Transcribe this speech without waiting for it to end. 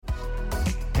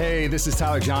Hey, this is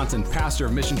Tyler Johnson, pastor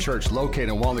of Mission Church located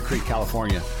in Walnut Creek,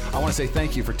 California. I want to say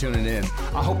thank you for tuning in.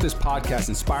 I hope this podcast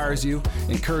inspires you,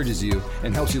 encourages you,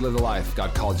 and helps you live the life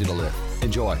God called you to live.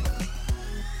 Enjoy.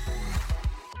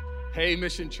 Hey,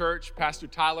 Mission Church, Pastor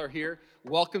Tyler here.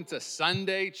 Welcome to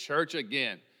Sunday Church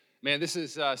again. Man, this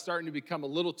is starting to become a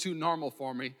little too normal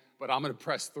for me, but I'm going to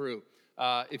press through.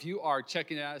 If you are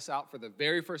checking us out for the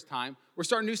very first time, we're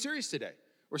starting a new series today.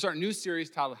 We're starting a new series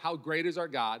titled, How Great Is Our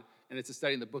God? And it's a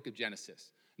study in the book of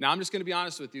Genesis. Now, I'm just going to be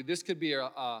honest with you. This could be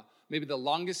maybe the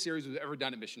longest series we've ever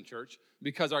done at Mission Church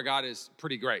because our God is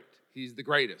pretty great. He's the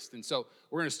greatest. And so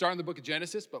we're going to start in the book of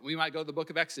Genesis, but we might go to the book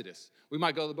of Exodus. We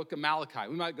might go to the book of Malachi.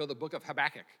 We might go to the book of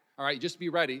Habakkuk. All right, just be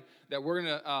ready that we're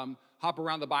going to hop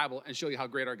around the Bible and show you how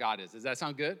great our God is. Does that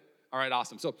sound good? All right,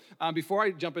 awesome. So before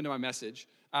I jump into my message,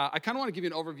 I kind of want to give you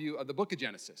an overview of the book of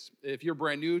Genesis. If you're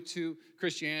brand new to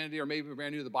Christianity or maybe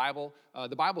brand new to the Bible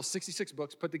is 66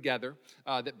 books put together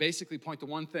that basically point to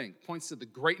one thing, points to the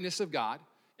greatness of God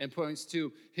and points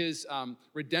to his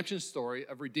redemption story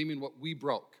of redeeming what we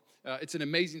broke. It's an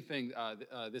amazing thing,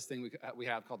 this thing we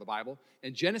have called the Bible.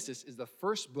 And Genesis is the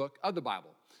first book of the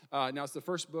Bible. Now, it's the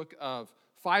first book of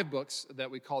 5 books that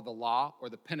we call the Law or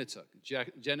the Pentateuch: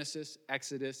 Genesis,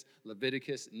 Exodus,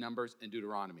 Leviticus, Numbers, and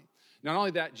Deuteronomy. Not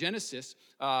only that, Genesis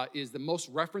is the most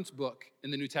referenced book in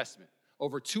the New Testament.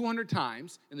 Over 200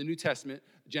 times in the New Testament,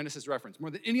 Genesis referenced, more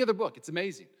than any other book. It's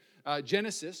amazing.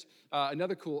 Genesis,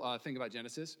 another cool thing about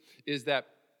Genesis is that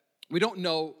we don't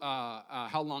know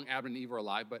how long Adam and Eve were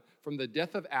alive, but from the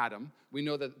death of Adam, we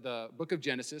know that the book of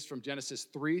Genesis, from Genesis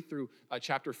 3 through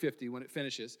chapter 50, when it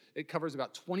finishes, it covers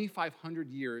about 2,500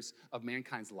 years of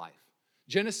mankind's life.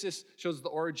 Genesis shows the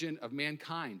origin of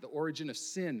mankind, the origin of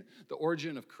sin, the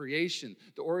origin of creation,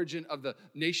 the origin of the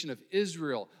nation of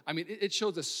Israel. I mean, it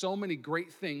shows us so many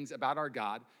great things about our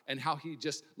God and how he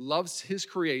just loves his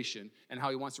creation and how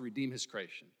he wants to redeem his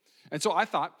creation. And so I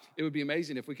thought it would be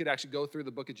amazing if we could actually go through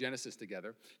the book of Genesis together.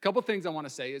 A couple things I want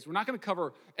to say is we're not going to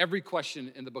cover every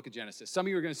question in the book of Genesis. Some of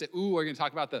you are going to say, ooh, we're going to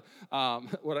talk about the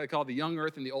what I call the young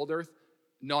earth and the old earth.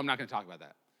 No, I'm not going to talk about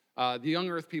that. The young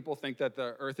earth people think that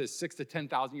the earth is 6,000 to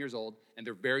 10,000 years old, and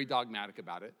they're very dogmatic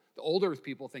about it. The old earth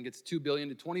people think it's 2 billion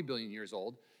to 20 billion years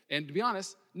old. And to be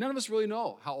honest, none of us really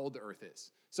know how old the earth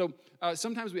is. So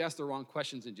sometimes we ask the wrong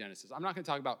questions in Genesis. I'm not going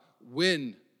to talk about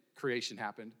when creation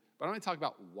happened, but I'm going to talk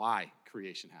about why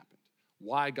creation happened,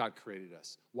 why God created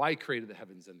us, why he created the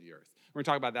heavens and the earth. We're going to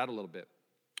talk about that a little bit.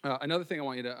 Another thing I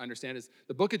want you to understand is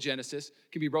the book of Genesis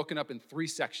can be broken up in 3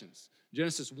 sections.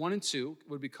 Genesis 1 and 2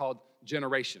 would be called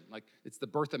generation, like it's the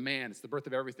birth of man, it's the birth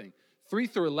of everything. 3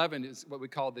 through 11 is what we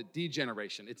call the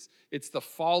degeneration. It's the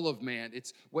fall of man.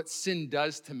 It's what sin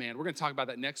does to man. We're going to talk about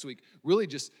that next week. Really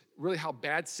how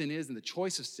bad sin is and the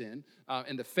choice of sin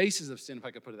and the faces of sin, if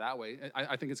I could put it that way.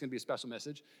 I think it's going to be a special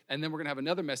message. And then we're going to have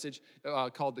another message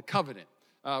called the covenant.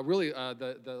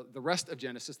 The rest of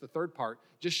Genesis, the third part,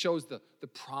 just shows the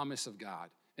promise of God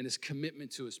and his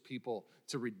commitment to his people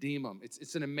to redeem them.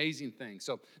 It's an amazing thing.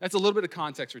 So that's a little bit of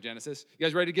context for Genesis. You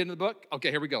guys ready to get into the book?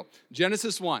 Okay, here we go.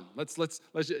 Genesis 1. Let's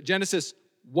Genesis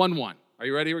 1:1. Are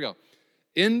you ready? Here we go.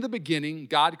 In the beginning,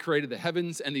 God created the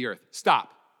heavens and the earth.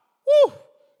 Stop. Woo!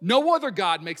 No other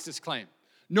God makes this claim.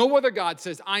 No other God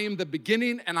says, I am the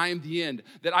beginning and I am the end,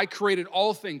 that I created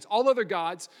all things. All other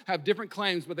gods have different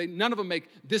claims, but none of them make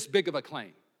this big of a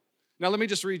claim. Now, let me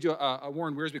just read you a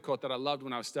Warren Wiersbe quote that I loved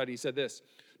when I was studying. He said this: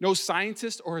 no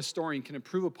scientist or historian can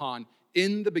improve upon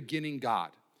in the beginning God.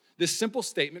 This simple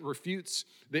statement refutes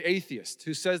the atheist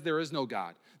who says there is no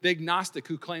God, the agnostic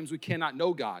who claims we cannot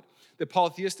know God, the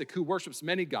polytheistic who worships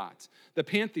many gods, the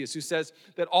pantheist who says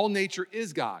that all nature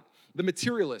is God, the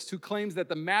materialist who claims that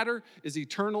the matter is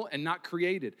eternal and not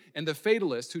created, and the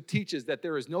fatalist who teaches that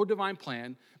there is no divine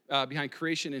plan behind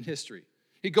creation and history.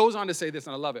 He goes on to say this,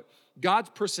 and I love it.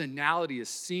 God's personality is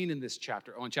seen in this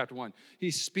chapter, in chapter 1. He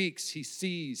speaks, he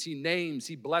sees, he names,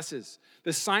 he blesses.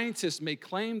 The scientists may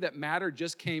claim that matter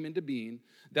just came into being,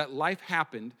 that life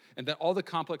happened, and that all the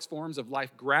complex forms of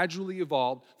life gradually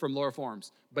evolved from lower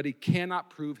forms, but he cannot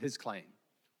prove his claim.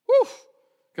 Whew!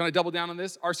 Can I double down on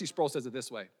this? R.C. Sproul says it this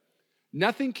way: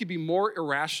 nothing can be more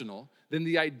irrational than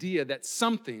the idea that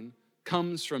something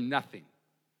comes from nothing.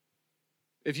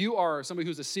 If you are somebody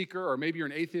who's a seeker, or maybe you're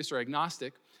an atheist or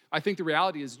agnostic, I think the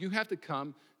reality is you have to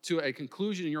come to a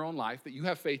conclusion in your own life that you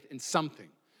have faith in something.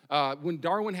 When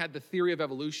Darwin had the theory of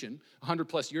evolution 100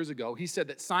 plus years ago, he said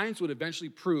that science would eventually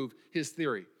prove his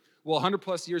theory. Well, 100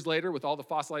 plus years later, with all the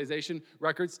fossilization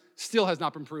records, still has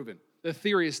not been proven. The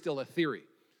theory is still a theory.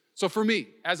 So for me,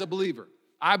 as a believer,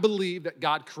 I believe that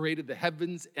God created the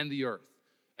heavens and the earth.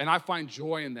 And I find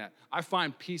joy in that. I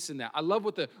find peace in that. I love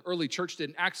what the early church did.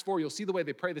 In Acts 4, you'll see the way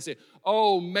they pray. They say,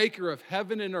 "Oh, maker of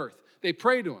heaven and earth." They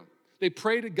pray to him. They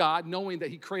pray to God knowing that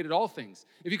he created all things.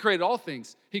 If he created all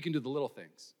things, he can do the little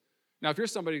things. Now, if you're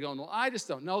somebody going, "Well, I just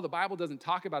don't know. The Bible doesn't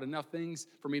talk about enough things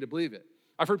for me to believe it."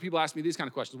 I've heard people ask me these kind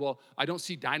of questions. "Well, I don't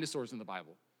see dinosaurs in the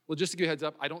Bible." Well, just to give you a heads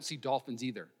up, I don't see dolphins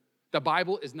either. The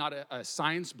Bible is not a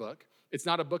science book. It's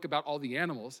not a book about all the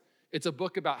animals. It's a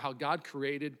book about how God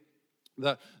created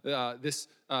this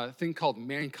thing called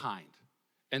mankind,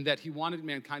 and that he wanted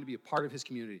mankind to be a part of his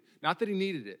community. Not that he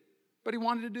needed it, but he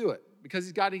wanted to do it because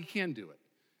he's God and he can do it.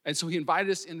 And so he invited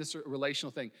us in this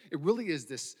relational thing. It really is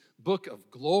this book of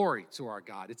glory to our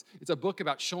God. It's a book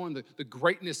about showing the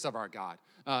greatness of our God.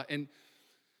 And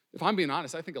if I'm being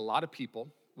honest, I think a lot of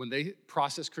people, when they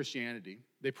process Christianity,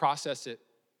 they process it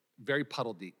very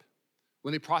puddle deep.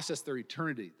 When they process their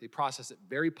eternity, they process it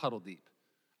very puddle deep.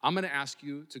 I'm going to ask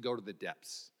you to go to the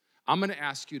depths. I'm going to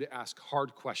ask you to ask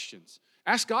hard questions.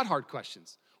 Ask God hard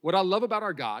questions. What I love about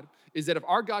our God is that if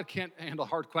our God can't handle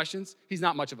hard questions, he's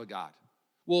not much of a God.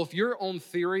 Well, if your own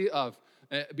theory of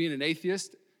being an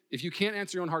atheist, if you can't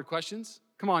answer your own hard questions,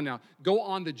 come on now, go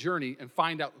on the journey and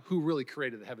find out who really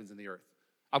created the heavens and the earth.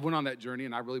 I've went on that journey,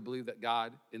 and I really believe that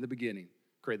God, in the beginning,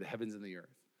 created the heavens and the earth.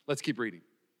 Let's keep reading.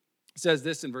 It says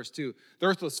this in verse 2, "The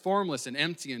earth was formless and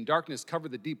empty, and darkness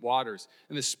covered the deep waters,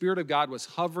 and the Spirit of God was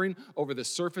hovering over the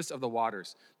surface of the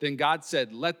waters. Then God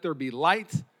said, 'Let there be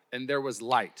light,' and there was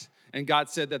light. And God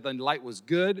said that the light was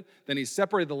good. Then he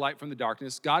separated the light from the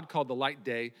darkness. God called the light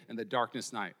day and the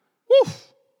darkness night." Woo!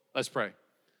 Let's pray.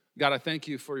 God, I thank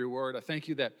you for your word. I thank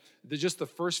you that just the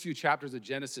first few chapters of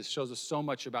Genesis shows us so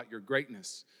much about your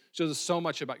greatness, shows us so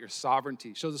much about your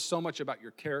sovereignty, shows us so much about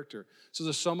your character, shows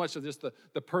us so much of just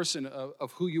the person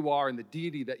of who you are and the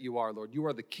deity that you are, Lord. You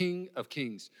are the King of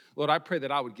kings. Lord, I pray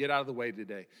that I would get out of the way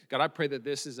today. God, I pray that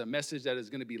this is a message that is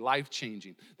going to be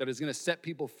life-changing, that is going to set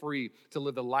people free to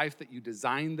live the life that you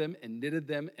designed them and knitted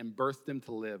them and birthed them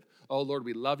to live. Oh, Lord,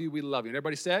 we love you, we love you. And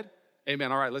everybody said?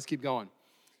 Amen. All right, let's keep going.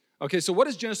 Okay, so what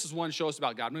does Genesis 1 show us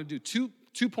about God? I'm going to do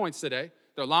two points today.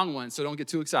 They're long ones, so don't get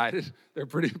too excited. They're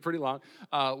pretty long.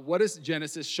 What does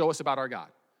Genesis show us about our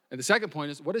God? And the second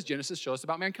point is, what does Genesis show us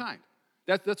about mankind?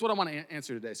 That's what I want to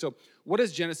answer today. So what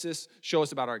does Genesis show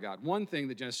us about our God? One thing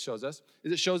that Genesis shows us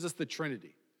is it shows us the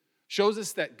Trinity. Shows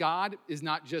us that God is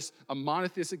not just a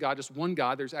monotheistic God, just one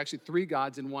God. There's actually three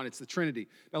gods in one. It's the Trinity.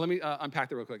 Now let me unpack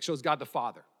that real quick. It shows God the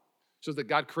Father. It shows that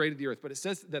God created the earth. But it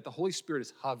says that the Holy Spirit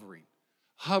is hovering.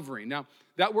 Hovering. Now,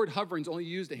 that word hovering is only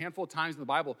used a handful of times in the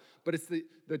Bible, but it's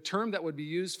the term that would be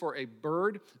used for a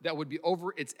bird that would be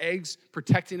over its eggs,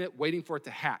 protecting it, waiting for it to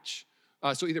hatch.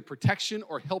 So either protection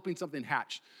or helping something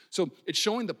hatch. So it's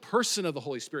showing the person of the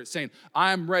Holy Spirit saying,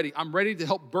 I'm ready to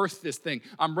help birth this thing.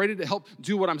 I'm ready to help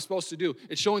do what I'm supposed to do.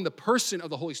 It's showing the person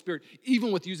of the Holy Spirit,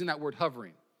 even with using that word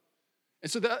hovering.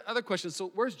 And so the other question is,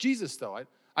 so where's Jesus though?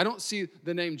 I don't see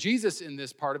the name Jesus in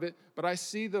this part of it, but I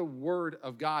see the word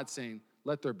of God saying,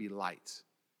 let there be light.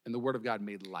 And the word of God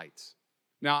made light.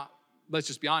 Now, let's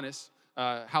just be honest.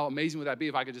 How amazing would that be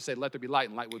if I could just say, let there be light,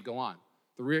 and light would go on?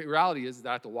 The reality is that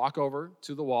I have to walk over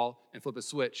to the wall and flip a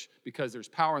switch because there's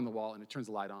power in the wall and it turns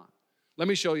the light on. Let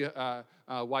me show you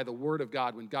why the word of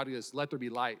God, when God goes, let there be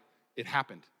light, it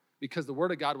happened. Because the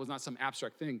word of God was not some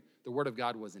abstract thing. The word of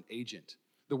God was an agent.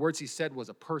 The words he said was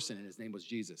a person, and his name was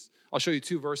Jesus. I'll show you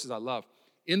two verses I love.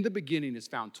 In the beginning is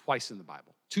found twice in the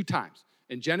Bible, 2 times,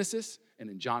 in Genesis and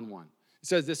in John 1. It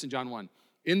says this in John 1.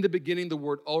 In the beginning, the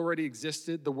Word already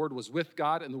existed. The Word was with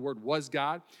God, and the Word was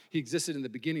God. He existed in the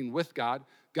beginning with God.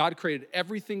 God created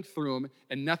everything through him,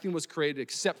 and nothing was created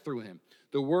except through him.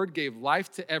 The Word gave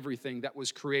life to everything that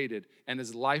was created, and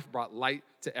his life brought light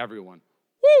to everyone.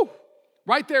 Woo!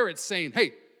 Right there it's saying,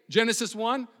 hey, Genesis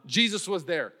 1, Jesus was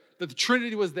there. That the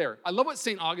Trinity was there. I love what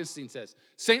St. Augustine says.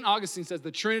 St. Augustine says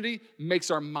the Trinity makes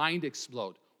our mind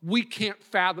explode. We can't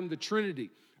fathom the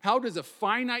Trinity. How does a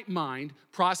finite mind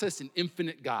process an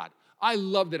infinite God? I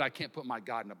love that I can't put my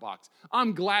God in a box.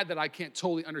 I'm glad that I can't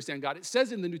totally understand God. It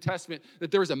says in the New Testament that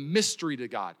there is a mystery to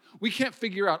God. We can't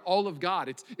figure out all of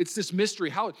God. It's this mystery.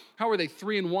 How are they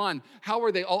 3 in 1? How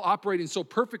are they all operating so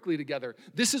perfectly together?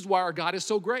 This is why our God is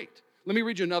so great. Let me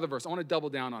read you another verse. I want to double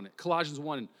down on it. Colossians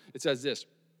 1, it says this.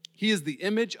 He is the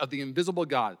image of the invisible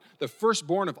God, the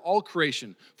firstborn of all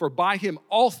creation. For by him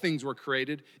all things were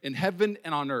created in heaven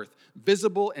and on earth,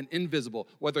 visible and invisible,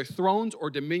 whether thrones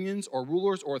or dominions or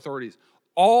rulers or authorities.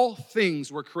 All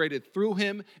things were created through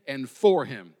him and for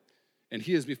him. And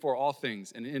he is before all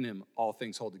things, and in him all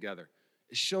things hold together.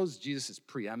 It shows Jesus'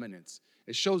 preeminence.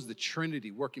 It shows the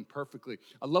Trinity working perfectly.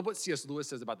 I love what C.S. Lewis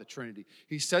says about the Trinity.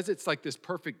 He says it's like this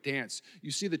perfect dance.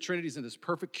 You see the Trinities in this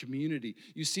perfect community.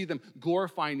 You see them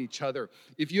glorifying each other.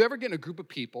 If you ever get in a group of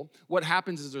people, what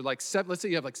happens is they're like seven, let's say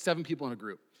you have like 7 people in a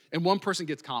group, and one person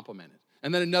gets complimented,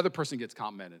 and then another person gets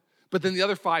complimented, but then the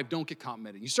other 5 don't get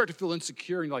complimented. You start to feel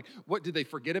insecure, and you're like, what, did they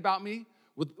forget about me?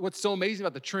 What's so amazing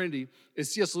about the Trinity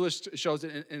is C.S. Lewis shows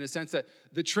it in a sense that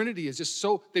the Trinity is just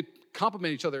so, they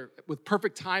complement each other with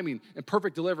perfect timing and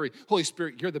perfect delivery. Holy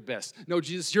Spirit, you're the best. No,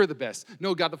 Jesus, you're the best.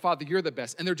 No, God the Father, you're the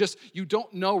best. And they're just, you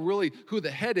don't know really who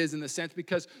the head is in the sense,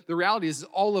 because the reality is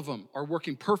all of them are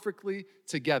working perfectly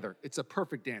together. It's a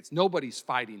perfect dance. Nobody's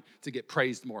fighting to get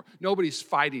praised more. Nobody's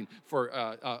fighting for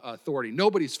authority.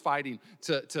 Nobody's fighting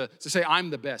to say, I'm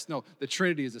the best. No, the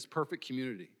Trinity is this perfect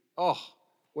community. Oh,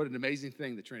 what an amazing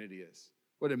thing the Trinity is.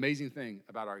 What an amazing thing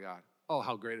about our God. Oh,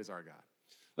 how great is our God.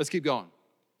 Let's keep going.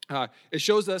 It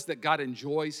shows us that God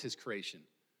enjoys his creation.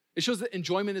 It shows that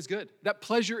enjoyment is good, that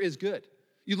pleasure is good.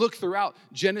 You look throughout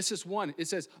Genesis 1, it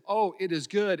says, oh, it is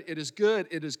good, it is good,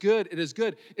 it is good, it is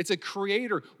good. It's a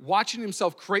creator watching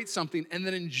himself create something and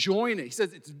then enjoying it. He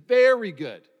says it's very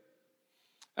good.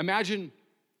 Imagine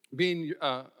being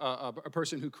a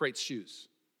person who creates shoes.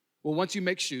 Well, once you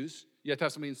make shoes, you have to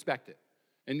have somebody inspect it.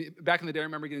 And back in the day, I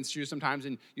remember getting shoes sometimes,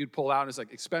 and you'd pull out, and it's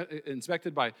like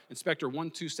inspected by Inspector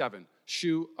 127,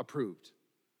 shoe approved.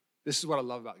 This is what I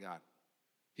love about God.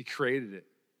 He created it,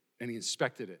 and he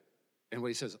inspected it. And what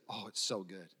he says, oh, it's so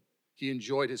good. He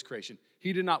enjoyed his creation.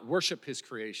 He did not worship his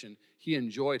creation. He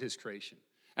enjoyed his creation.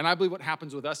 And I believe what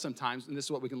happens with us sometimes, and this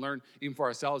is what we can learn even for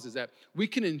ourselves, is that we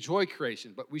can enjoy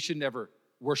creation, but we should never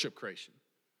worship creation.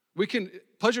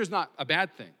 Pleasure is not a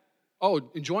bad thing. Oh,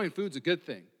 enjoying food's a good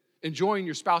thing. Enjoying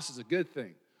your spouse is a good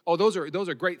thing. Oh, those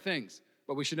are great things,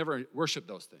 but we should never worship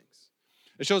those things.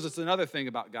 It shows us another thing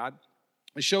about God.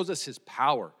 It shows us his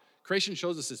power. Creation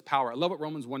shows us his power. I love what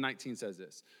Romans 1:19 says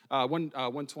this.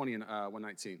 1:20 and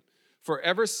 1:19. For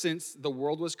ever since the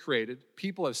world was created,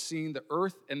 people have seen the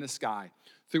earth and the sky.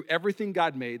 Through everything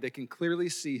God made, they can clearly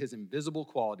see his invisible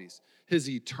qualities, his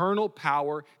eternal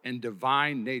power and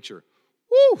divine nature.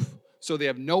 Woo! So they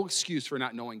have no excuse for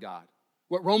not knowing God.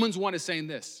 What Romans 1 is saying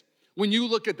this: when you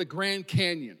look at the Grand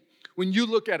Canyon, when you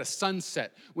look at a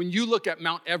sunset, when you look at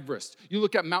Mount Everest, you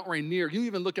look at Mount Rainier, you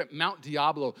even look at Mount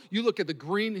Diablo, you look at the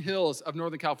green hills of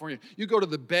Northern California, you go to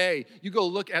the Bay, you go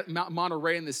look at Mount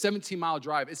Monterey and the 17-mile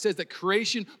drive, it says that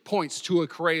creation points to a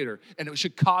creator, and it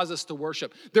should cause us to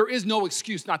worship. There is no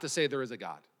excuse not to say there is a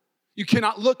God. You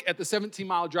cannot look at the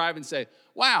 17-mile drive and say,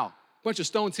 wow, a bunch of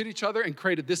stones hit each other and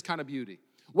created this kind of beauty.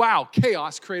 Wow,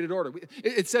 chaos created order.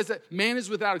 It says that man is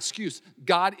without excuse.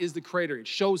 God is the creator. It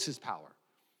shows his power.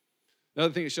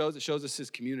 Another thing it shows us his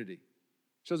community. It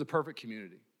shows a perfect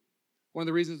community. One of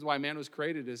the reasons why man was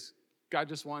created is God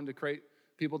just wanted to create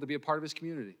people to be a part of his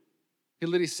community. He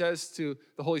literally says to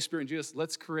the Holy Spirit and Jesus,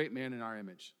 let's create man in our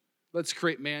image. Let's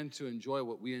create man to enjoy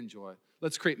what we enjoy.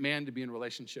 Let's create man to be in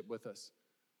relationship with us.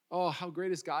 Oh, how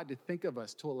great is God to think of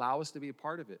us, to allow us to be a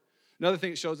part of it. Another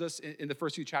thing it shows us in the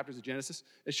first few chapters of Genesis,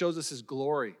 it shows us his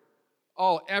glory.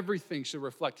 Oh, everything should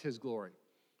reflect his glory.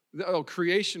 Oh,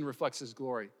 creation reflects his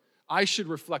glory. I should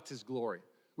reflect his glory.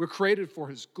 We're created for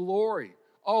his glory.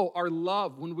 Oh, our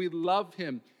love, when we love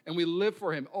him and we live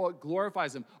for him, oh, it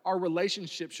glorifies him. Our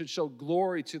relationship should show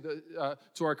glory to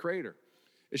our creator.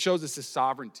 It shows us his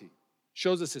sovereignty. It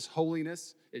shows us his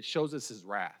holiness. It shows us his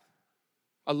wrath.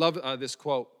 I love this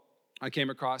quote I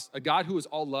came across: a God who is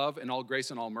all love and all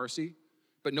grace and all mercy,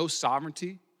 but no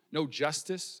sovereignty, no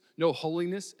justice, no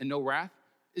holiness, and no wrath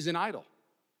is an idol.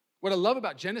 What I love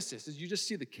about Genesis is you just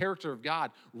see the character of God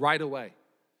right away.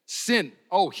 Sin,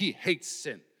 oh, he hates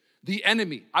sin. The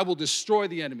enemy, I will destroy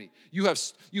the enemy. You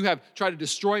have tried to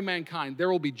destroy mankind. There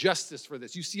will be justice for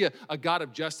this. You see a God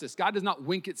of justice. God does not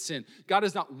wink at sin. God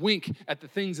does not wink at the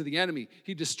things of the enemy.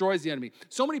 He destroys the enemy.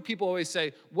 So many people always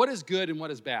say, what is good and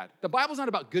what is bad? The Bible's not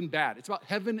about good and bad. It's about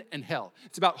heaven and hell.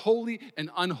 It's about holy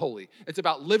and unholy. It's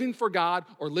about living for God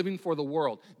or living for the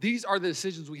world. These are the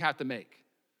decisions we have to make.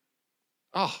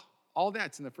 Oh, all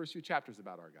that's in the first few chapters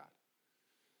about our God.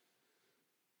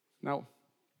 Now,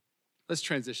 let's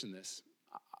transition this.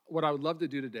 What I would love to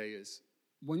do today is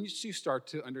when you start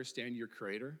to understand your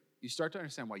creator, you start to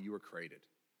understand why you were created.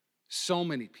 So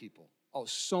many people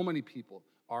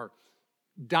are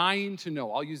dying to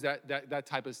know. I'll use that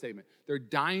type of statement. They're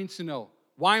dying to know,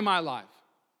 why am I alive?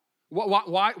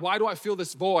 Why do I feel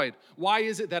this void? Why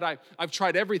is it that I've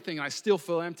tried everything and I still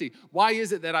feel empty? Why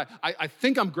is it that I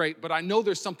think I'm great, but I know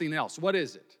there's something else? What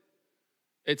is it?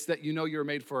 It's that you know you're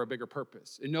made for a bigger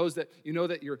purpose. It knows that you know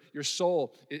that your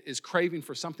soul is craving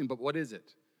for something, but what is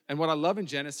it? And what I love in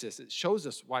Genesis, it shows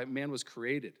us why man was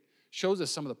created. Shows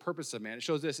us some of the purpose of man. It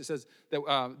shows this. It says that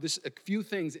a few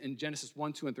things in Genesis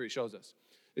 1, 2, and 3 shows us.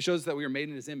 It shows us that we are made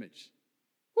in his image.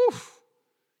 Woo!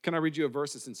 Can I read you a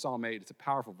verse that's in Psalm 8? It's a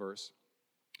powerful verse.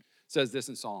 It says this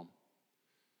in Psalm.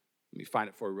 Let me find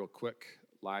it for you real quick.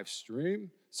 Live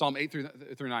stream. Psalm 8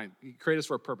 through 9. He created us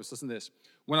for a purpose. Listen to this.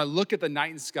 When I look at the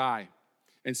night and sky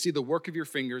and see the work of your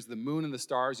fingers, the moon and the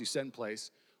stars you set in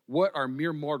place, what are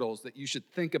mere mortals that you should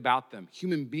think about them,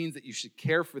 human beings that you should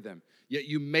care for them? Yet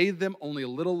you made them only a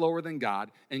little lower than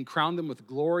God and crowned them with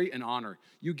glory and honor.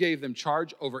 You gave them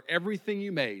charge over everything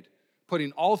you made,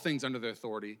 putting all things under their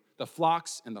authority, the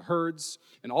flocks and the herds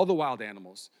and all the wild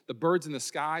animals, the birds in the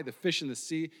sky, the fish in the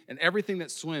sea, and everything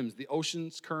that swims, the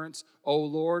ocean's currents. O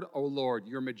Lord,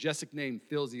 your majestic name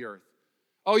fills the earth.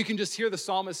 Oh, you can just hear the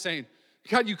psalmist saying,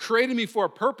 God, you created me for a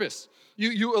purpose.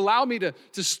 You allow me to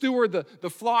steward the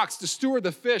flocks, to steward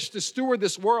the fish, to steward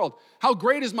this world. How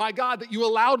great is my God that you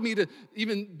allowed me to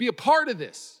even be a part of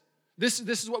this. This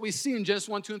is what we see in Genesis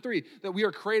 1, 2, and 3, that we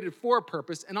are created for a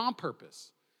purpose and on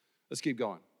purpose. Let's keep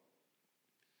going.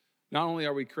 Not only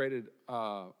are we created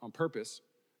on purpose,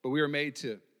 but we are made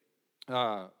to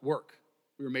work.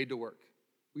 We were made to work.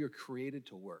 We are created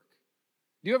to work.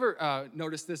 Do you ever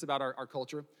notice this about our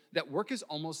culture? That work is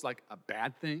almost like a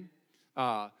bad thing.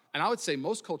 And I would say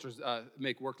most cultures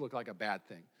make work look like a bad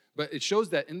thing. But it shows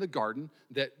that in the garden,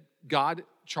 that God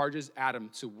charges Adam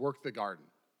to work the garden.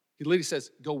 He literally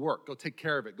says, go work, go take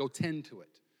care of it, go tend to it.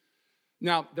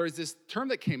 Now, there's this term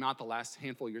that came out the last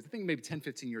handful of years, I think maybe 10,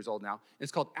 15 years old now.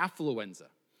 It's called affluenza.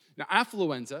 Now,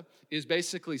 affluenza is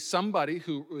basically somebody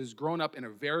who was grown up in a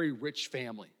very rich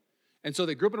family. And so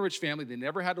they grew up in a rich family, they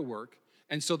never had to work.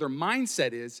 And so their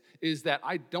mindset is that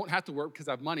I don't have to work because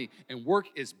I have money, and work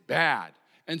is bad.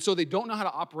 And so they don't know how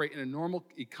to operate in a normal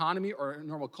economy or a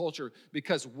normal culture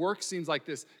because work seems like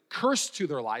this curse to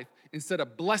their life instead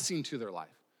of blessing to their life.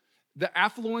 The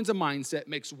affluenza mindset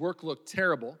makes work look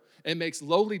terrible. It makes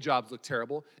lowly jobs look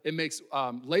terrible. It makes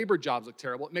labor jobs look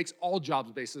terrible. It makes all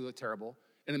jobs basically look terrible,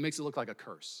 and it makes it look like a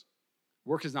curse.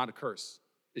 Work is not a curse.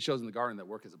 It shows in the garden that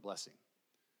work is a blessing.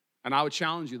 And I would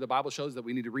challenge you, the Bible shows that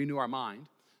we need to renew our mind,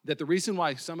 that the reason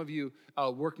why some of you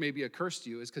work may be a curse to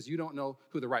you is because you don't know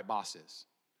who the right boss is.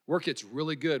 Work gets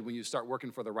really good when you start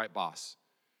working for the right boss.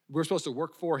 We're supposed to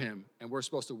work for him, and we're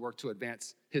supposed to work to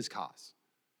advance his cause.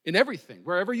 In everything,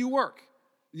 wherever you work,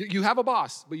 you have a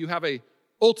boss, but you have a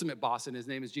ultimate boss, and his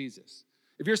name is Jesus.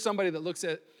 If you're somebody that looks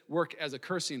at work as a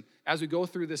cursing, as we go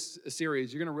through this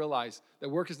series, you're going to realize that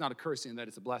work is not a cursing, that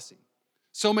it's a blessing.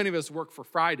 So many of us work for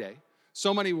Friday.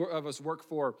 So many of us work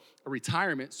for a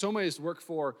retirement. So many of us work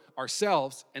for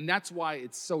ourselves, and that's why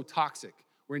it's so toxic.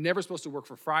 We're never supposed to work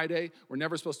for Friday. We're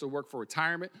never supposed to work for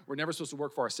retirement. We're never supposed to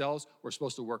work for ourselves. We're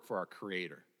supposed to work for our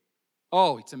Creator.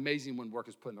 Oh, it's amazing when work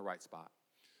is put in the right spot.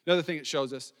 Another thing it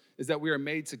shows us is that we are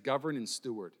made to govern and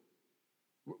steward.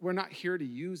 We're not here to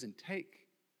use and take.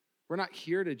 We're not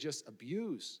here to just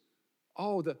abuse.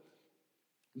 Oh,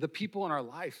 the people in our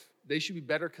life, they should be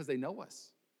better because they know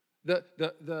us.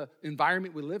 The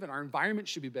environment we live in, our environment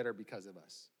should be better because of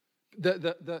us.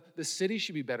 The city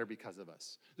should be better because of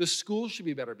us. The school should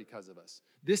be better because of us.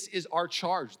 This is our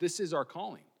charge. This is our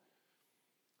calling.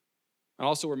 And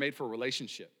also, we're made for a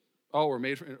relationship. Oh, we're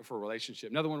made for a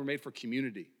relationship. Another one, we're made for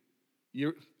community.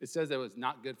 It says that it was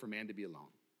not good for man to be alone.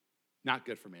 Not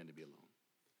good for man to be alone.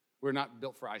 We're not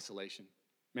built for isolation.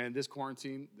 Man, this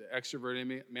quarantine, the extrovert in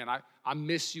me, man, I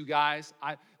miss you guys.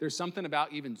 There's something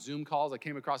about even Zoom calls. I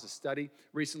came across a study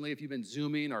recently. If you've been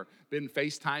Zooming or been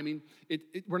FaceTiming,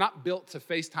 we're not built to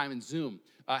FaceTime and Zoom.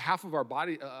 Half of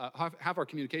our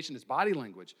communication is body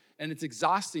language, and it's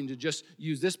exhausting to just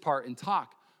use this part and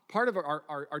talk. Part of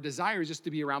our desire is just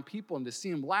to be around people and to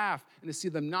see them laugh and to see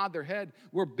them nod their head.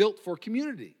 We're built for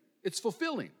community. It's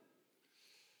fulfilling.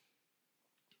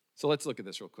 So let's look at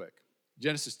this real quick.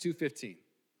 Genesis 2:15.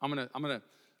 I'm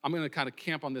gonna kind of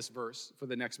camp on this verse for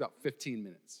the next about 15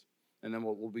 minutes, and then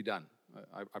we'll be done.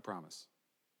 I promise.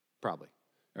 Probably.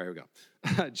 All right, here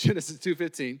we go. Genesis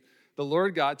 2:15. The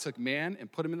Lord God took man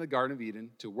and put him in the Garden of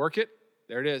Eden to work it.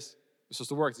 There it is. It's supposed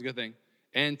to work. It's a good thing.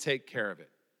 And take care of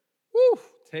it. Woo!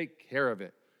 Take care of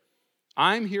it.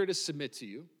 I'm here to submit to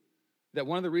you that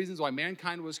one of the reasons why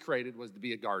mankind was created was to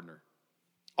be a gardener.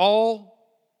 All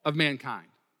of mankind,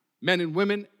 men and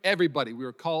women, everybody, we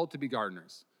were called to be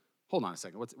gardeners. Hold on a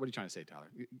second. What are you trying to say, Tyler?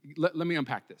 Let me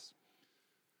unpack this.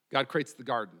 God creates the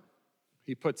garden.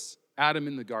 He puts Adam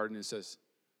in the garden and says,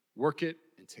 work it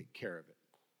and take care of it.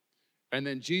 And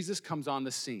then Jesus comes on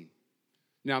the scene.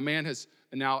 Now, man has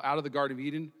and now out of the Garden of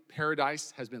Eden,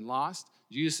 paradise has been lost.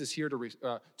 Jesus is here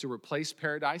to replace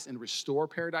paradise and restore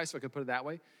paradise, if I could put it that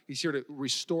way. He's here to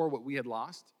restore what we had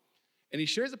lost. And he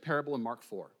shares a parable in Mark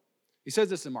 4. He says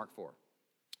this in Mark 4.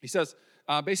 He says,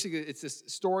 basically, it's this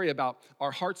story about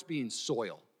our hearts being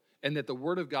soil and that the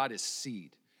word of God is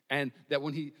seed. And that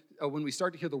when we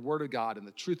start to hear the word of God and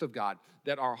the truth of God,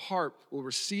 that our heart will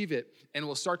receive it and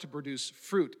will start to produce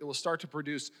fruit. It will start to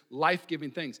produce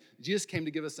life-giving things. Jesus came to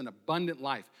give us an abundant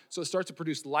life. So it starts to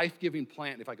produce life-giving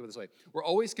plant, if I could put it this way. We're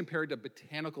always compared to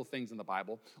botanical things in the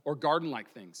Bible or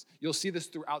garden-like things. You'll see this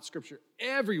throughout Scripture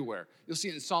everywhere. You'll see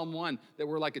it in Psalm 1 that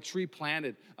we're like a tree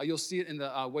planted. You'll see it in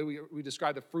the way we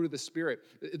describe the fruit of the Spirit.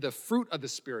 The fruit of the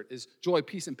Spirit is joy,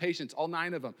 peace, and patience, all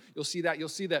 9 of them. You'll see that. You'll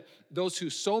see that those who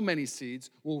sow many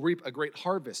seeds will reap a great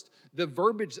harvest. The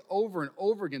verbiage over and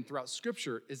over again throughout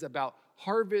Scripture is about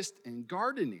harvest and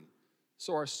gardening.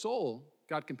 So our soul,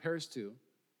 God compares to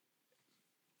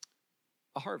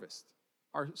a harvest.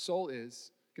 Our soul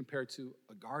is compared to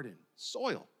a garden,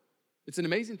 soil. It's an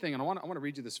amazing thing, and I want to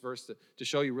read you this verse to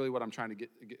show you really what I'm trying to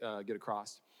get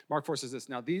across. Mark 4 says this,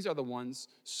 "Now these are the ones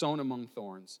sown among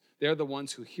thorns. They're the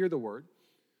ones who hear the word."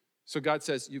 So God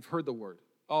says, you've heard the word.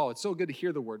 Oh, it's so good to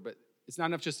hear the word, but it's not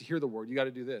enough just to hear the word. You got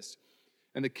to do this.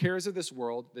 "And the cares of this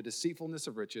world, the deceitfulness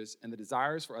of riches, and the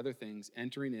desires for other things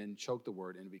entering in choke the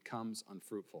word, and it becomes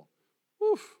unfruitful."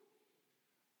 Woof.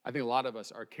 I think a lot of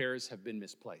us, our cares have been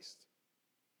misplaced.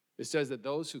 It says that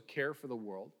those who care for the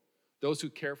world, those who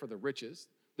care for the riches,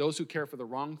 those who care for the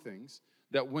wrong things,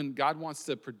 that when God wants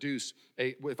to produce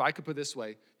if I could put it this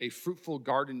way, a fruitful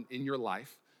garden in your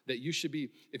life, that you should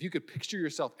be, if you could picture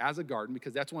yourself as a garden,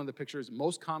 because that's one of the pictures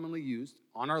most commonly used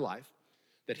on our life,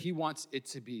 that he wants it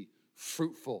to be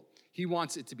fruitful. He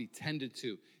wants it to be tended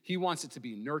to. He wants it to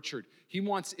be nurtured. He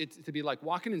wants it to be like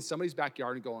walking in somebody's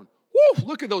backyard and going, "Whoa,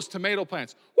 look at those tomato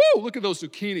plants. Whoa, look at those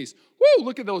zucchinis. Whoa,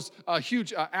 look at those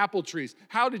huge apple trees.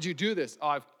 How did you do this?" "Oh,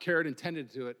 I've cared and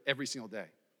tended to it every single day."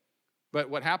 But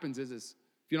what happens is if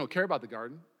you don't care about the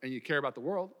garden and you care about the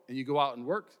world and you go out and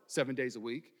work 7 days a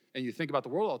week and you think about the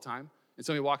world all the time and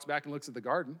somebody walks back and looks at the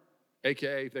garden,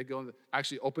 AKA if they go and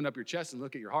actually open up your chest and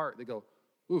look at your heart, they go,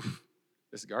 "Oof,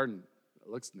 this garden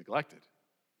looks neglected.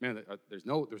 Man, there's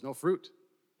no fruit.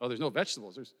 Oh, there's no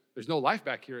vegetables. There's no life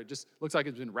back here. It just looks like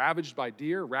it's been ravaged by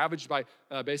deer, ravaged by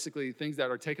basically things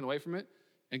that are taken away from it."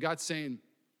 And God's saying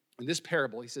in this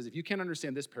parable, he says, if you can't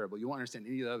understand this parable, you won't understand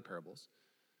any of the other parables.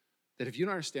 That if you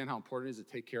don't understand how important it is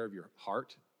to take care of your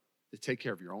heart, to take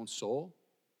care of your own soul,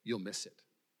 you'll miss it.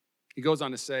 He goes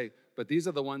on to say, "But these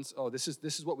are the ones," this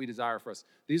is what we desire for us.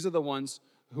 "These are the ones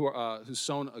who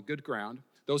sown a good ground,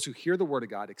 those who hear the word of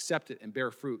God, accept it, and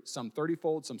bear fruit, some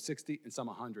 30-fold, some 60, and some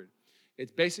 100.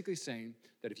 It's basically saying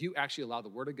that if you actually allow the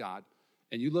word of God,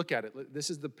 and you look at it, this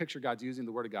is the picture God's using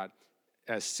the word of God,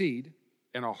 as seed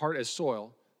and our heart as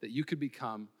soil, that you could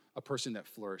become a person that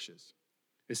flourishes.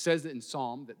 It says that in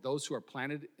Psalm that those who are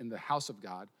planted in the house of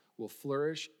God will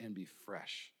flourish and be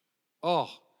fresh. Oh,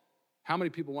 how many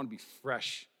people want to be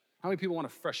fresh? How many people want a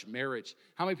fresh marriage?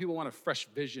 How many people want a fresh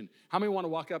vision? How many want to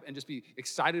walk up and just be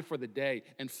excited for the day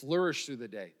and flourish through the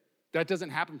day? That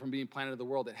doesn't happen from being planted in the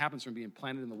world. It happens from being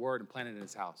planted in the word and planted in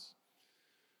his house.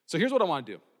 So here's what I want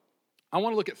to do. I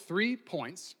want to look at 3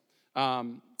 points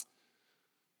of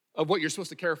what you're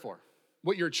supposed to care for,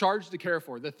 what you're charged to care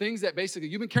for, the things that basically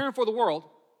you've been caring for the world.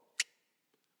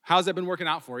 How's that been working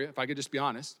out for you, if I could just be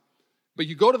honest? But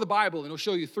you go to the Bible, and it'll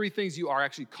show you 3 things you are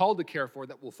actually called to care for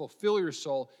that will fulfill your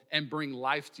soul and bring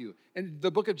life to you. And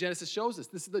the book of Genesis shows us.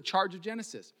 This is the charge of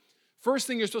Genesis. First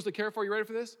thing you're supposed to care for, you ready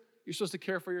for this? You're supposed to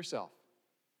care for yourself.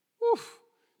 Oof.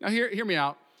 Now, hear me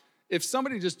out. If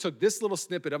somebody just took this little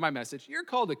snippet of my message, you're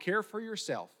called to care for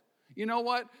yourself. You know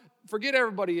what? Forget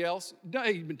everybody else.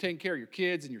 You've been taking care of your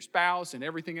kids and your spouse and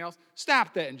everything else.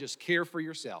 Stop that and just care for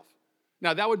yourself.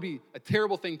 Now, that would be a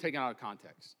terrible thing taken out of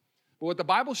context. But what the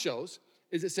Bible shows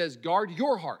is it says, guard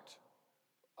your heart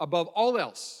above all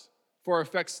else, for it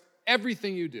affects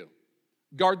everything you do.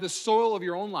 Guard the soil of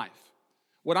your own life.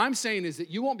 What I'm saying is that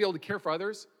you won't be able to care for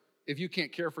others if you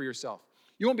can't care for yourself.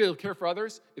 You won't be able to care for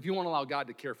others if you won't allow God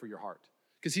to care for your heart.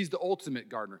 Because he's the ultimate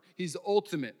gardener. He's the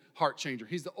ultimate heart changer.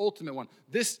 He's the ultimate one.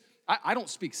 I don't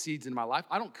speak seeds in my life.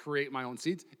 I don't create my own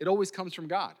seeds. It always comes from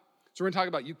God. So we're going to talk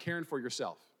about you caring for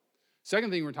yourself.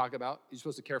 Second thing we're going to talk about, you're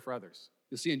supposed to care for others.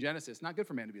 You'll see in Genesis, it's not good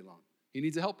for man to be alone. He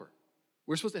needs a helper.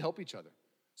 We're supposed to help each other.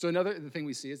 So another thing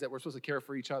we see is that we're supposed to care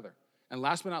for each other. And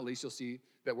last but not least, you'll see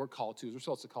that we're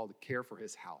supposed to call to care for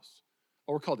his house.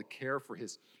 Or we're called to care for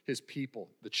his people,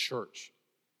 the church.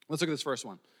 Let's look at this first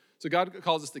one. So God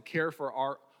calls us to care for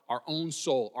our own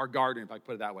soul, our garden, if I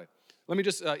put it that way. Let me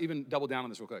just even double down on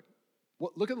this real quick.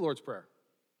 Look at the Lord's Prayer.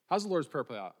 How's the Lord's Prayer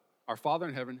play out? Our Father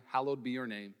in heaven, hallowed be your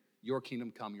name. Your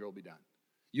kingdom come, your will be done.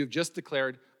 You've just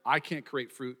declared, I can't create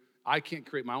fruit. I can't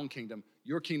create my own kingdom.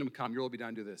 Your kingdom come, your will be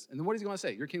done, do this. And then what is he going to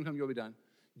say? Your kingdom come, your will be done.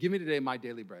 Give me today my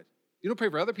daily bread. You don't pray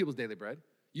for other people's daily bread.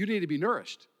 You need to be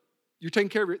nourished. You're taking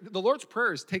care of the Lord's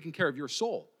Prayer is taking care of your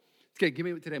soul. Okay, give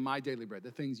me today my daily bread,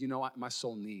 the things you know my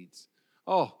soul needs.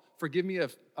 Oh, forgive me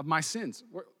of my sins.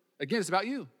 Again, it's about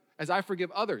you. As I forgive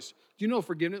others. Do you know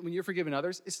forgiveness, when you're forgiving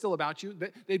others, it's still about you?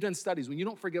 They've done studies. When you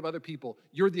don't forgive other people,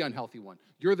 you're the unhealthy one.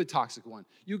 You're the toxic one.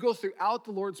 You go throughout the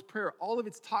Lord's Prayer. All of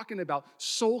it's talking about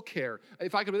soul care.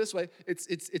 If I could put it this way,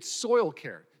 it's soil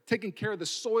care, taking care of the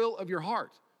soil of your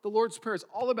heart. The Lord's Prayer is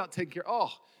all about taking care.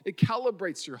 Oh, it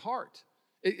calibrates your heart.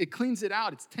 It cleans it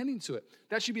out. It's tending to it.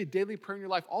 That should be a daily prayer in your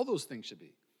life. All those things should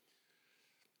be.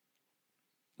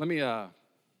 Let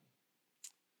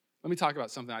me talk about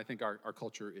something I think our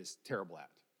culture is terrible at,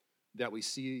 that we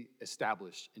see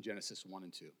established in Genesis 1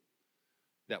 and 2,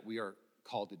 that we are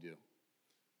called to do.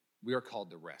 We are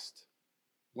called to rest.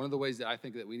 One of the ways that I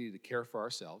think that we need to care for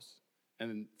ourselves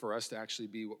and for us to actually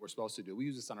be what we're supposed to do, we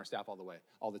use this on our staff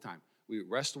all the time. We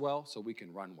rest well so we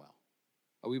can run well.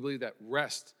 We believe that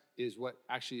rest is what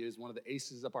actually is one of the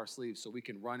aces up our sleeves so we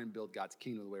can run and build God's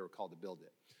kingdom the way we're called to build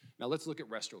it. Now let's look at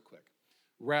rest real quick.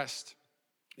 Rest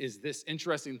is this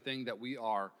interesting thing that we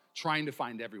are trying to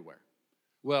find everywhere.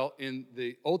 Well, in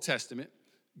the Old Testament,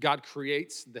 God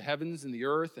creates the heavens and the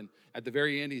earth, and at the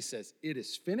very end, he says, it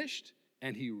is finished,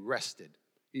 and he rested.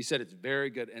 He said it's very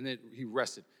good, and then he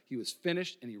rested. He was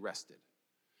finished, and he rested.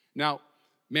 Now,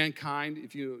 mankind,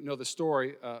 if you know the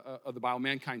story of the Bible,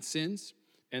 mankind sins,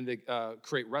 and they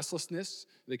create restlessness,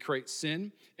 they create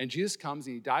sin, and Jesus comes,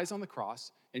 and he dies on the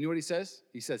cross, and you know what he says?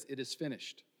 He says, it is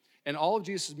finished. And all of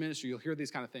Jesus' ministry, you'll hear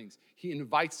these kind of things. He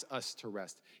invites us to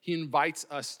rest. He invites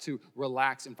us to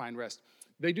relax and find rest.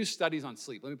 They do studies on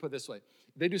sleep. Let me put it this way.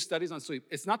 They do studies on sleep.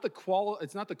 It's not the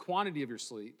quantity of your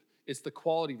sleep. It's the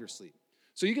quality of your sleep.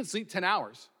 So you can sleep 10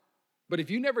 hours, but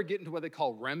if you never get into what they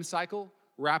call REM cycle,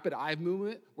 rapid eye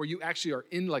movement, where you actually are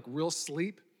in like real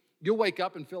sleep, you'll wake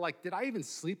up and feel like, did I even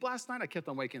sleep last night? I kept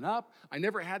on waking up. I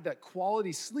never had that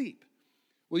quality sleep.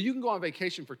 Well, you can go on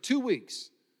vacation for 2 weeks.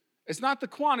 It's not the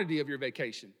quantity of your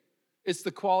vacation. It's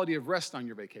the quality of rest on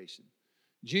your vacation.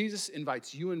 Jesus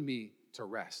invites you and me to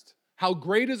rest. How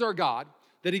great is our God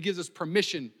that he gives us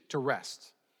permission to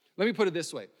rest. Let me put it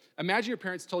this way. Imagine your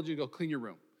parents told you to go clean your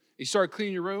room. You started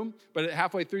cleaning your room, but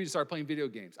halfway through, you started playing video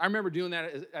games. I remember doing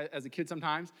that as a kid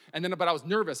sometimes, but I was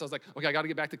nervous. I was like, okay, I got to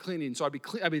get back to cleaning. So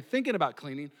I'd be thinking about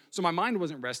cleaning, so my mind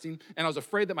wasn't resting, and I was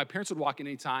afraid that my parents would walk in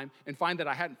any time and find that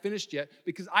I hadn't finished yet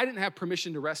because I didn't have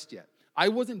permission to rest yet. I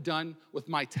wasn't done with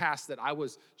my task that I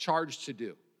was charged to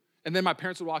do. And then my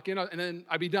parents would walk in, and then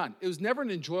I'd be done. It was never an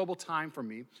enjoyable time for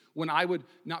me when I would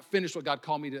not finish what God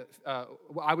called me to,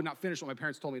 I would not finish what my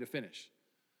parents told me to finish.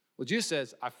 Well, Jesus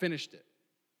says, I finished it.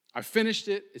 I finished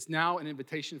it. It's now an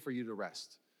invitation for you to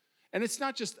rest. And it's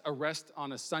not just a rest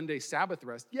on a Sunday Sabbath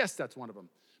rest. Yes, that's one of them.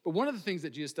 But one of the things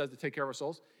that Jesus does to take care of our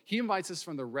souls, he invites us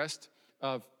from the rest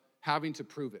of having to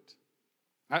prove it.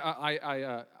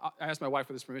 I asked my wife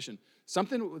for this permission.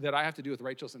 Something that I have to do with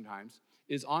Rachel sometimes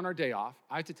is on our day off,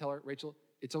 I have to tell her, Rachel,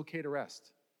 it's okay to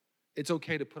rest. It's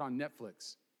okay to put on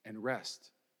Netflix and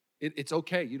rest. It's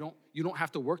okay. You don't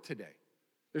have to work today.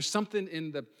 There's something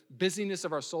in the busyness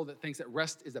of our soul that thinks that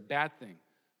rest is a bad thing.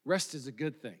 Rest is a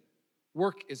good thing.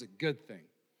 Work is a good thing.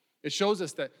 It shows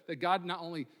us that God not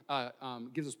only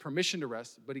gives us permission to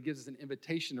rest, but he gives us an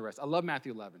invitation to rest. I love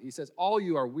Matthew 11. He says, all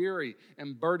you are weary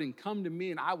and burdened, come to me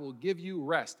and I will give you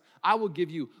rest. I will give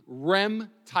you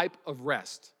REM type of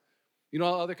rest. You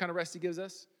know what other kind of rest he gives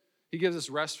us? He gives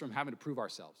us rest from having to prove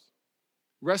ourselves.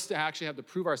 Rest to actually have to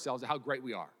prove ourselves how great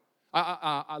we are.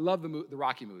 I love the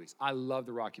Rocky movies. I love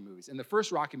the Rocky movies. In the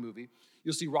first Rocky movie,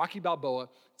 you'll see Rocky Balboa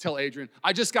tell Adrian,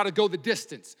 I just got to go the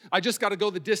distance. I just got to go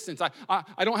the distance.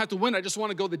 I don't have to win. I just want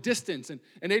to go the distance. And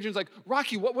Adrian's like,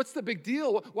 Rocky, what's the big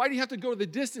deal? Why do you have to go the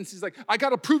distance? He's like, I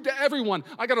got to prove to everyone.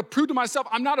 I got to prove to myself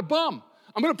I'm not a bum.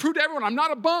 I'm going to prove to everyone I'm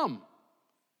not a bum.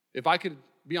 If I could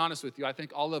be honest with you, I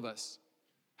think all of us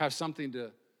have something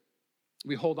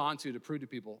we hold on to prove to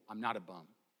people I'm not a bum.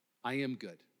 I am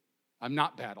good. I'm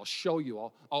not bad. I'll show you.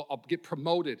 I'll get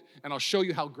promoted, and I'll show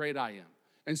you how great I am.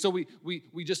 And so we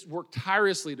just work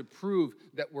tirelessly to prove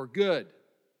that we're good,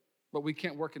 but we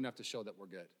can't work enough to show that we're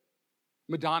good.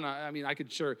 Madonna, I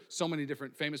could share so many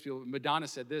different famous people. Madonna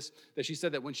said this, that she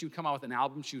said that when she would come out with an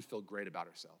album, she would feel great about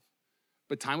herself.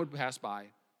 But time would pass by,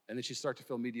 and then she'd start to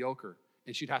feel mediocre,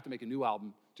 and she'd have to make a new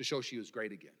album to show she was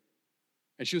great again.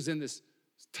 And she was in this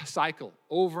cycle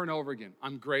over and over again.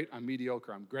 I'm great, I'm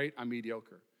mediocre. I'm great, I'm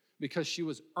mediocre. Because she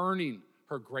was earning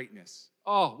her greatness.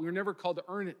 Oh, we were never called to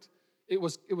earn it. It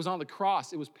was on the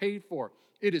cross. It was paid for.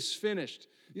 It is finished.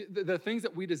 The things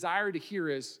that we desire to hear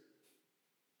is,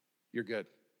 you're good.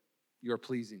 You're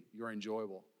pleasing. You're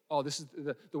enjoyable. Oh, this is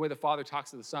the way the Father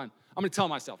talks to the Son. I'm going to tell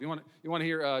myself. You want to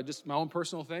hear just my own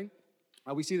personal thing?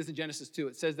 We see this in Genesis 2.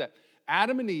 It says that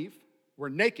Adam and Eve were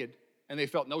naked and they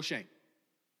felt no shame.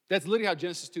 That's literally how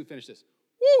Genesis 2 finished this.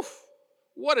 Woof!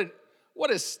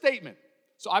 What a statement.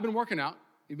 So I've been working out.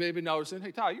 You may be noticing,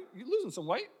 hey, Ty, you're losing some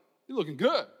weight. You're looking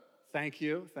good. Thank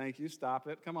you. Stop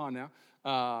it. Come on now.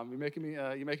 You're making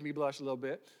me blush a little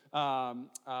bit.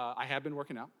 I have been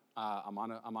working out. I'm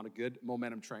on a good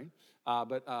momentum train.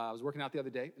 But I was working out the other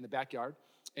day in the backyard,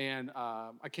 and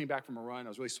I came back from a run. I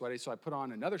was really sweaty, so I put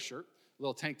on another shirt, a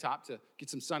little tank top to get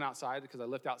some sun outside because I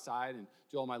lift outside and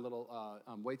do all my little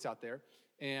weights out there.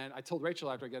 And I told Rachel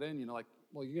after I got in,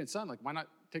 well, you're getting sun. Like, why not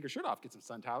take your shirt off, get some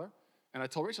sun, Tyler? And I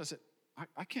told Rachel, I said,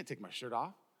 I can't take my shirt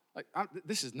off. Like,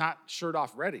 this is not shirt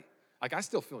off ready. Like, I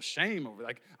still feel shame over it.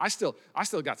 Like, I still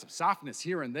got some softness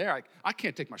here and there. Like, I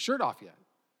can't take my shirt off yet.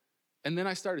 And then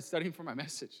I started studying for my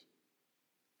message.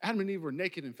 Adam and Eve were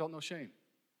naked and felt no shame.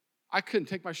 I couldn't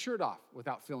take my shirt off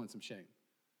without feeling some shame.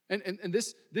 And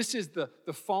this is the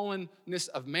fallenness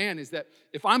of man, is that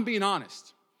if I'm being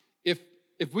honest,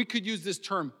 if we could use this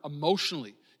term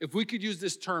emotionally, if we could use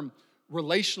this term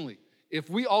relationally, if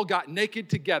we all got naked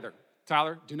together,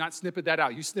 Tyler, do not snippet that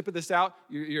out. You snippet this out,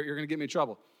 you're going to get me in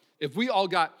trouble. If we all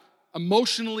got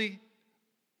emotionally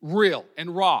real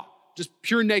and raw, just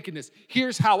pure nakedness.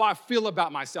 Here's how I feel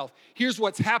about myself. Here's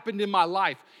what's happened in my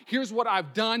life. Here's what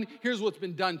I've done. Here's what's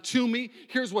been done to me.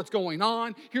 Here's what's going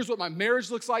on. Here's what my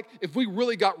marriage looks like. If we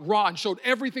really got raw and showed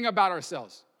everything about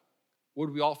ourselves,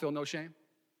 would we all feel no shame?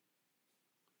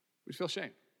 We'd feel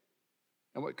shame.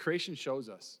 And what creation shows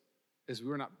us is we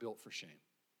were not built for shame.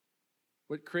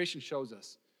 What creation shows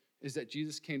us is that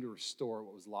Jesus came to restore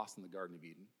what was lost in the Garden of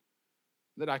Eden.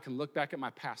 That I can look back at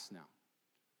my past now.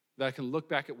 That I can look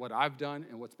back at what I've done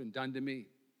and what's been done to me,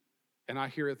 and I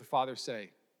hear the Father say,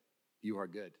 you are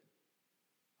good.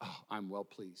 Oh, I'm well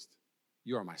pleased.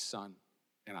 You are my son,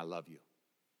 and I love you.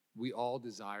 We all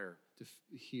desire to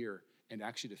hear and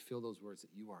actually to feel those words that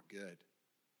you are good.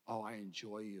 Oh, I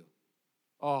enjoy you.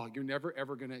 Oh, you're never,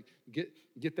 ever going to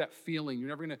get that feeling. You're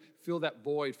never going to feel that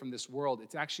void from this world.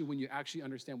 It's actually when you actually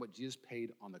understand what Jesus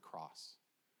paid on the cross.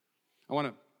 I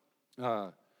want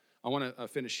to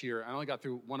finish here. I only got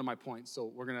through one of my points, so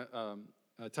we're going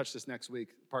to touch this next week,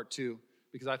 part 2,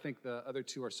 because I think the other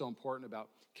 2 are so important about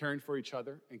caring for each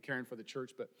other and caring for the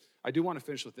church. But I do want to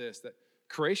finish with this, that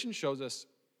creation shows us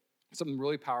something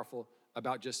really powerful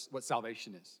about just what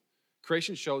salvation is.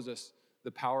 Creation shows us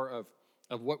the power of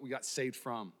what we got saved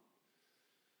from.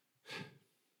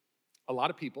 A lot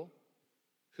of people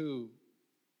who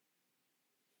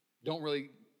don't really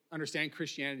understand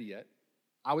Christianity yet,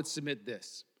 I would submit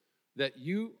this, that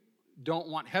you don't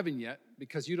want heaven yet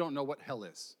because you don't know what hell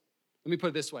is. Let me put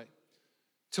it this way.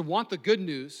 To want the good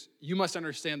news, you must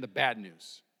understand the bad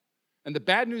news. And the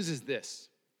bad news is this,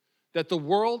 that the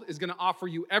world is going to offer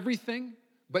you everything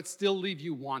but still leave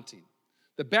you wanting.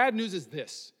 The bad news is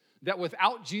this, that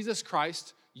without Jesus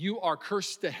Christ, you are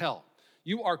cursed to hell.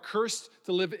 You are cursed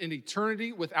to live in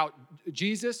eternity without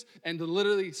Jesus and to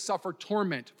literally suffer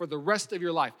torment for the rest of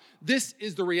your life. This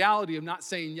is the reality of not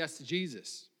saying yes to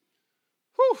Jesus.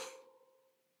 Whew.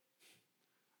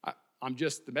 I'm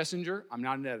just the messenger. I'm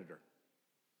not an editor.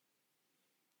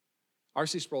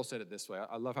 R.C. Sproul said it this way.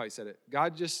 I love how he said it.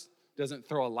 God just doesn't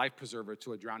throw a life preserver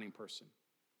to a drowning person.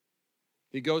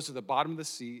 He goes to the bottom of the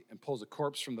sea and pulls a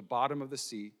corpse from the bottom of the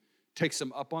sea, takes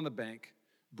him up on the bank,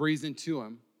 breathes into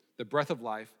him the breath of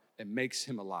life, and makes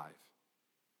him alive.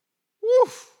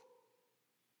 Woof!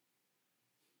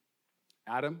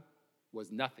 Adam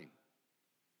was nothing,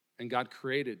 and God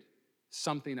created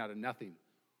something out of nothing,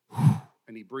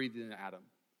 and he breathed into Adam.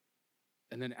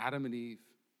 And then Adam and Eve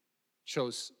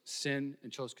chose sin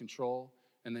and chose control,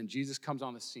 and then Jesus comes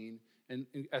on the scene, and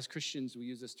as Christians, we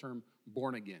use this term,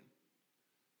 born again.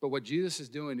 But what Jesus is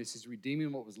doing is he's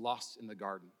redeeming what was lost in the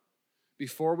garden.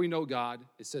 Before we know God,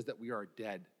 it says that we are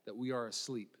dead, that we are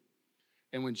asleep.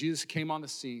 And when Jesus came on the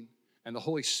scene and the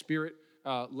Holy Spirit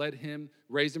led him,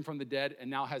 raised him from the dead,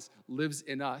 and now lives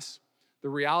in us, the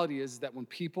reality is that when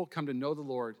people come to know the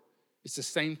Lord, it's the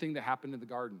same thing that happened in the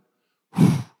garden.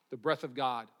 The breath of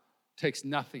God takes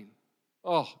nothing,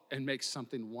 and makes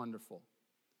something wonderful.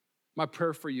 My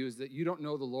prayer for you is that you don't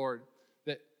know the Lord,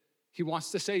 that he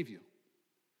wants to save you.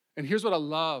 And here's what I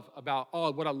love about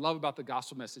the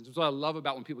gospel message. It's what I love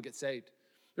about when people get saved.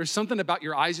 There's something about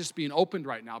your eyes just being opened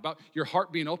right now, about your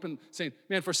heart being open, saying,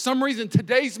 man, for some reason,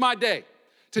 today's my day.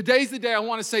 Today's the day I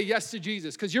want to say yes to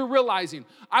Jesus, because you're realizing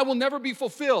I will never be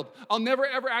fulfilled. I'll never,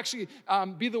 ever actually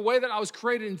be the way that I was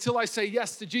created until I say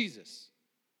yes to Jesus.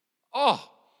 Oh,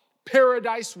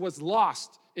 paradise was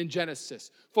lost in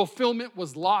Genesis. Fulfillment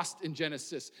was lost in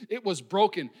Genesis. It was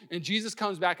broken. And Jesus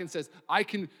comes back and says, I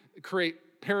can create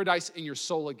paradise in your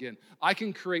soul again. I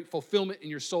can create fulfillment in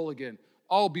your soul again.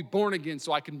 I'll be born again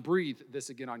so I can breathe this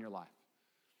again on your life.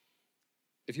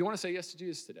 If you want to say yes to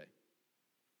Jesus today,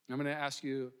 I'm going to ask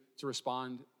you to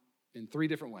respond in 3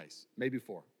 different ways, maybe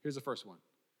 4. Here's the first one.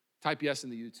 Type yes in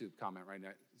the YouTube comment right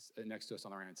next to us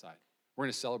on the right-hand side. We're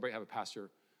going to celebrate, have a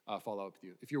pastor follow up with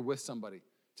you. If you're with somebody,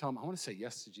 tell them, I want to say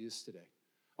yes to Jesus today.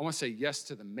 I want to say yes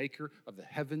to the maker of the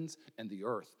heavens and the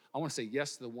earth. I want to say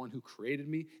yes to the one who created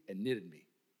me and knitted me.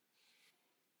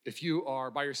 If you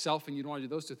are by yourself and you don't want to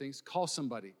do those 2 things, call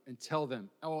somebody and tell them,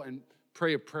 and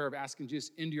pray a prayer of asking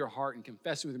Jesus into your heart and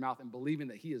confessing with your mouth and believing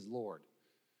that he is Lord.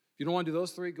 If you don't want to do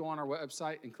those 3, go on our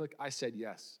website and click I said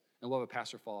yes, and we'll have a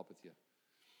pastor follow up with you.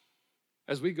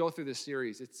 As we go through this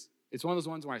series, it's one of those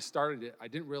ones when I started it, I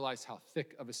didn't realize how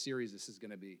thick of a series this is going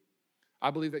to be.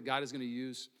 I believe that God is going to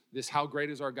use this How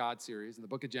Great Is Our God series in the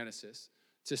book of Genesis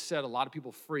to set a lot of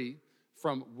people free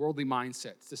from worldly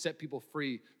mindsets, to set people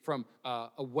free from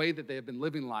a way that they have been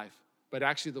living life, but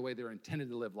actually the way they're intended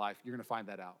to live life. You're going to find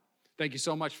that out. Thank you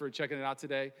so much for checking it out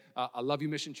today. I love you,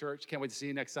 Mission Church. Can't wait to see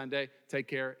you next Sunday. Take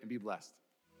care and be blessed.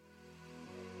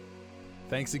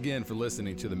 Thanks again for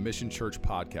listening to the Mission Church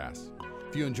podcast.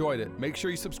 If you enjoyed it, make sure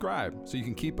you subscribe so you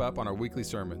can keep up on our weekly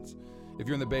sermons. If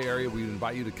you're in the Bay Area, we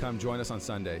invite you to come join us on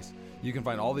Sundays. You can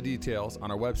find all the details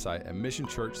on our website at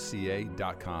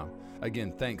missionchurchca.com.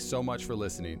 Again, thanks so much for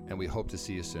listening, and we hope to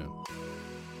see you soon.